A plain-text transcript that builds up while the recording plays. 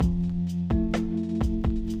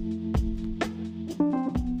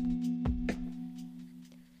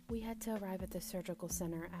at the surgical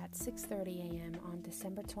center at 6:30 a.m. on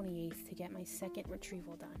December 28th to get my second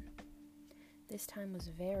retrieval done. This time was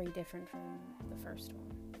very different from the first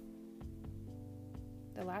one.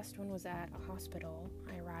 The last one was at a hospital.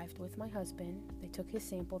 I arrived with my husband. They took his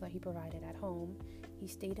sample that he provided at home. He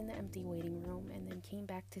stayed in the empty waiting room and then came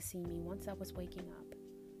back to see me once I was waking up.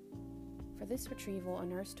 For this retrieval, a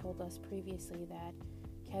nurse told us previously that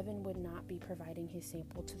Kevin would not be providing his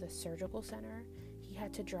sample to the surgical center. He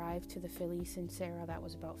had to drive to the Philly Sincera that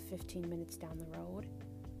was about 15 minutes down the road.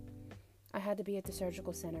 I had to be at the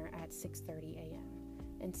surgical center at 6:30 a.m.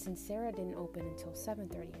 and Sincera didn't open until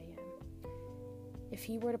 7:30 a.m. If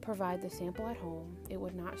he were to provide the sample at home, it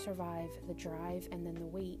would not survive the drive and then the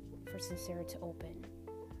wait for Sincera to open.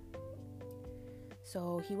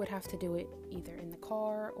 So he would have to do it either in the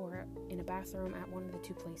car or in a bathroom at one of the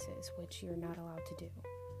two places, which you're not allowed to do.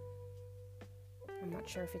 I'm not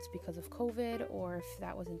sure if it's because of COVID or if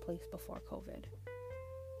that was in place before COVID.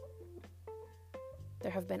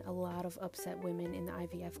 There have been a lot of upset women in the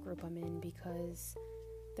IVF group I'm in because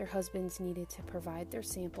their husbands needed to provide their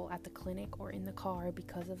sample at the clinic or in the car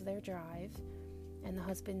because of their drive, and the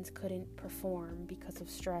husbands couldn't perform because of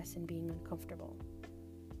stress and being uncomfortable.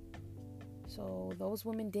 So those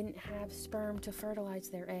women didn't have sperm to fertilize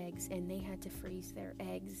their eggs, and they had to freeze their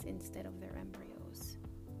eggs instead of their embryos.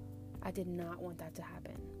 I did not want that to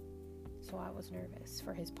happen, so I was nervous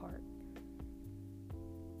for his part.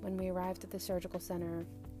 When we arrived at the surgical center,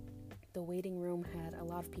 the waiting room had a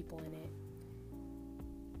lot of people in it,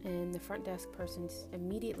 and the front desk person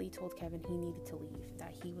immediately told Kevin he needed to leave,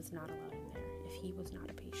 that he was not allowed in there if he was not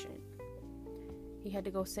a patient. He had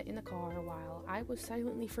to go sit in the car while I was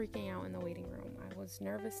silently freaking out in the waiting room. I was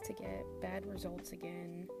nervous to get bad results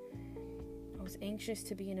again. I was anxious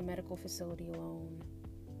to be in a medical facility alone.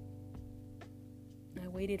 I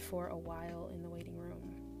waited for a while in the waiting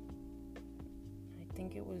room. I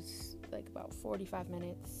think it was like about 45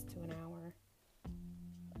 minutes to an hour.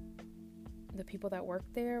 The people that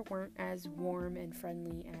worked there weren't as warm and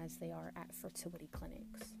friendly as they are at fertility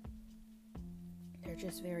clinics. They're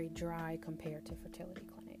just very dry compared to fertility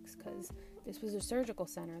clinics, because this was a surgical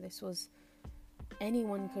center.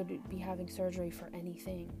 Anyone could be having surgery for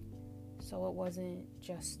anything. So it wasn't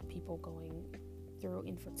just people going through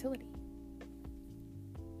infertility.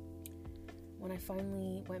 When I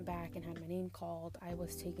finally went back and had my name called, I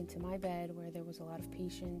was taken to my bed where there was a lot of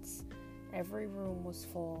patients. Every room was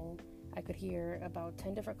full. I could hear about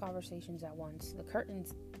 10 different conversations at once. The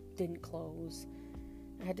curtains didn't close.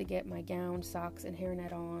 I had to get my gown, socks, and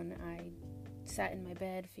hairnet on. I sat in my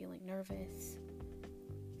bed feeling nervous.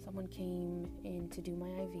 Someone came in to do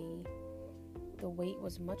my IV. The wait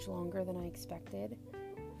was much longer than I expected.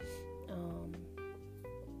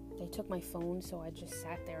 They took my phone, so I just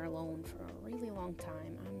sat there alone for a really long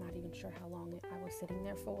time. I'm not even sure how long I was sitting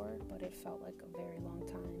there for, but it felt like a very long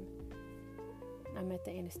time. I met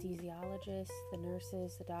the anesthesiologist, the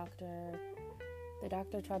nurses, the doctor. The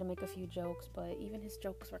doctor tried to make a few jokes, but even his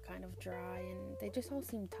jokes were kind of dry, and they just all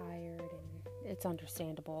seemed tired, and it's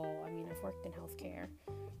understandable. I mean, I've worked in healthcare,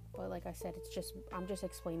 but like I said, I'm just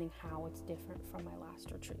explaining how it's different from my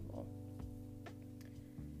last retrieval.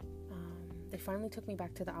 They finally took me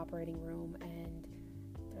back to the operating room, and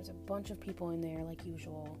there's a bunch of people in there like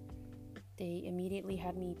usual. They immediately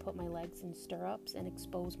had me put my legs in stirrups and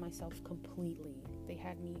expose myself completely. They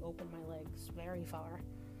had me open my legs very far.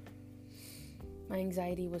 My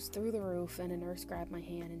anxiety was through the roof, and a nurse grabbed my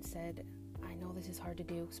hand and said, "I know this is hard to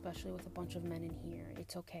do, especially with a bunch of men in here.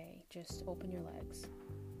 It's okay, just open your legs."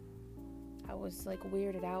 I was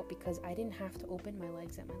weirded out because I didn't have to open my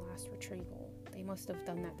legs at my last retrieval. They must have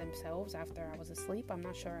done that themselves after I was asleep. I'm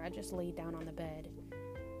not sure. I just laid down on the bed,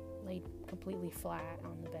 laid completely flat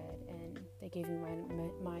on the bed, and they gave me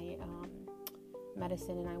my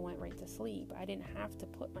medicine, and I went right to sleep. I didn't have to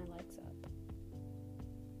put my legs up.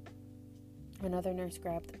 Another nurse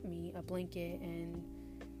grabbed me a blanket, and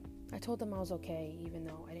I told them I was okay, even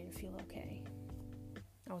though I didn't feel okay.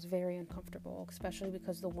 I was very uncomfortable, especially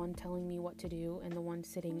because the one telling me what to do and the one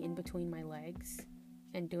sitting in between my legs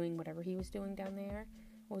and doing whatever he was doing down there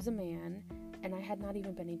was a man, and I had not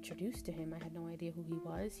even been introduced to him. I had no idea who he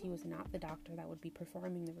was. He was not the doctor that would be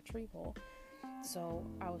performing the retrieval, so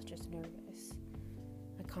I was just nervous.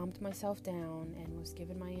 I calmed myself down and was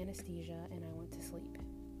given my anesthesia, and I went to sleep.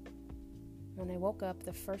 When I woke up,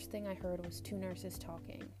 the first thing I heard was two nurses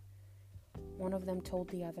talking. One of them told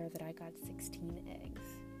the other that I got 16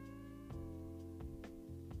 eggs.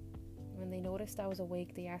 When they noticed I was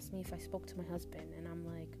awake, they asked me if I spoke to my husband, and I'm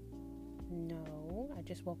like, no, I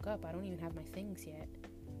just woke up. I don't even have my things yet.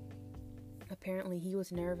 Apparently, he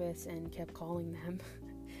was nervous and kept calling them.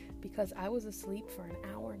 because I was asleep for an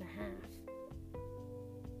hour and a half.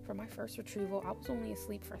 For my first retrieval, I was only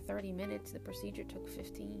asleep for 30 minutes. The procedure took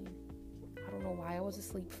 15. I don't know why I was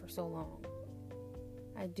asleep for so long.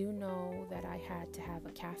 I do know that I had to have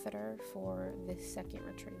a catheter for this second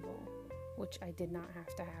retrieval, which I did not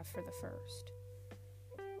have to have for the first.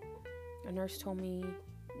 A nurse told me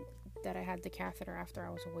that I had the catheter after I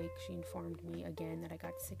was awake. She informed me again that I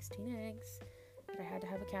got 16 eggs, that I had to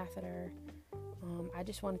have a catheter. I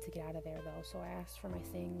just wanted to get out of there though, so I asked for my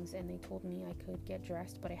things and they told me I could get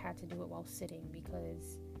dressed, but I had to do it while sitting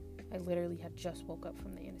because I literally had just woke up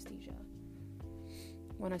from the anesthesia.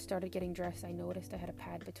 When I started getting dressed, I noticed I had a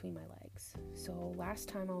pad between my legs. So last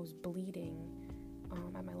time I was bleeding,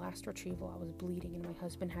 at my last retrieval I was bleeding and my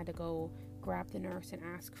husband had to go grab the nurse and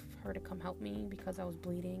ask her to come help me because I was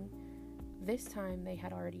bleeding. This time they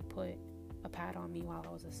had already put a pad on me while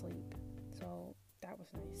I was asleep, so that was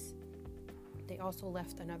nice. They also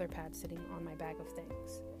left another pad sitting on my bag of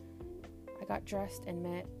things. I got dressed and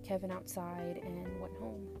met Kevin outside and went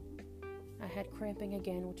home. I had cramping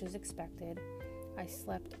again, which is expected. I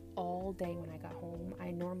slept all day when I got home.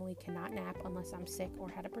 I normally cannot nap unless I'm sick or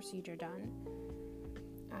had a procedure done.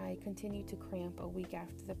 I continued to cramp a week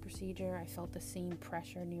after the procedure. I felt the same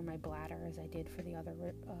pressure near my bladder as I did for the other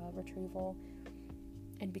retrieval.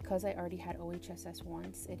 And because I already had OHSS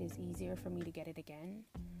once, it is easier for me to get it again.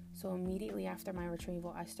 So immediately after my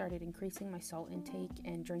retrieval, I started increasing my salt intake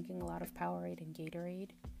and drinking a lot of Powerade and Gatorade.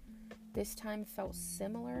 This time felt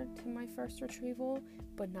similar to my first retrieval,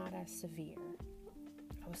 but not as severe.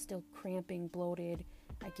 I was still cramping, bloated,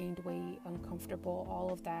 I gained weight, uncomfortable,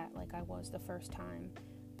 all of that like I was the first time,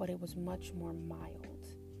 but it was much more mild.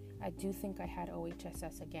 I do think I had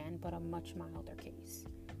OHSS again, but a much milder case.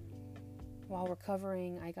 While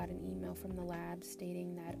recovering, I got an email from the lab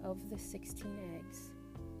stating that of the 16 eggs,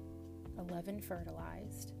 11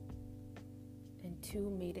 fertilized and 2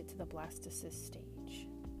 made it to the blastocyst stage.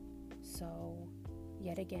 So,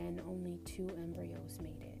 yet again, only 2 embryos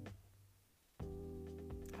made it.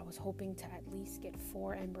 I was hoping to at least get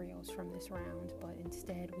 4 embryos from this round, but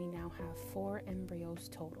instead we now have 4 embryos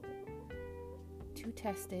total. 2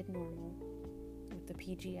 tested normal with the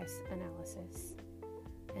PGS analysis,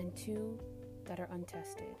 and 2 that are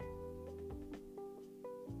untested.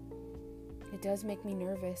 It does make me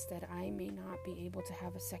nervous that I may not be able to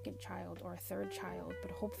have a second child or a third child,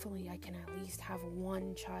 but hopefully I can at least have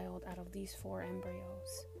 1 child out of these 4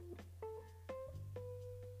 embryos.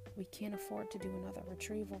 We can't afford to do another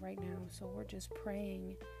retrieval right now, so we're just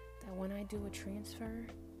praying that when I do a transfer,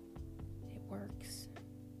 it works.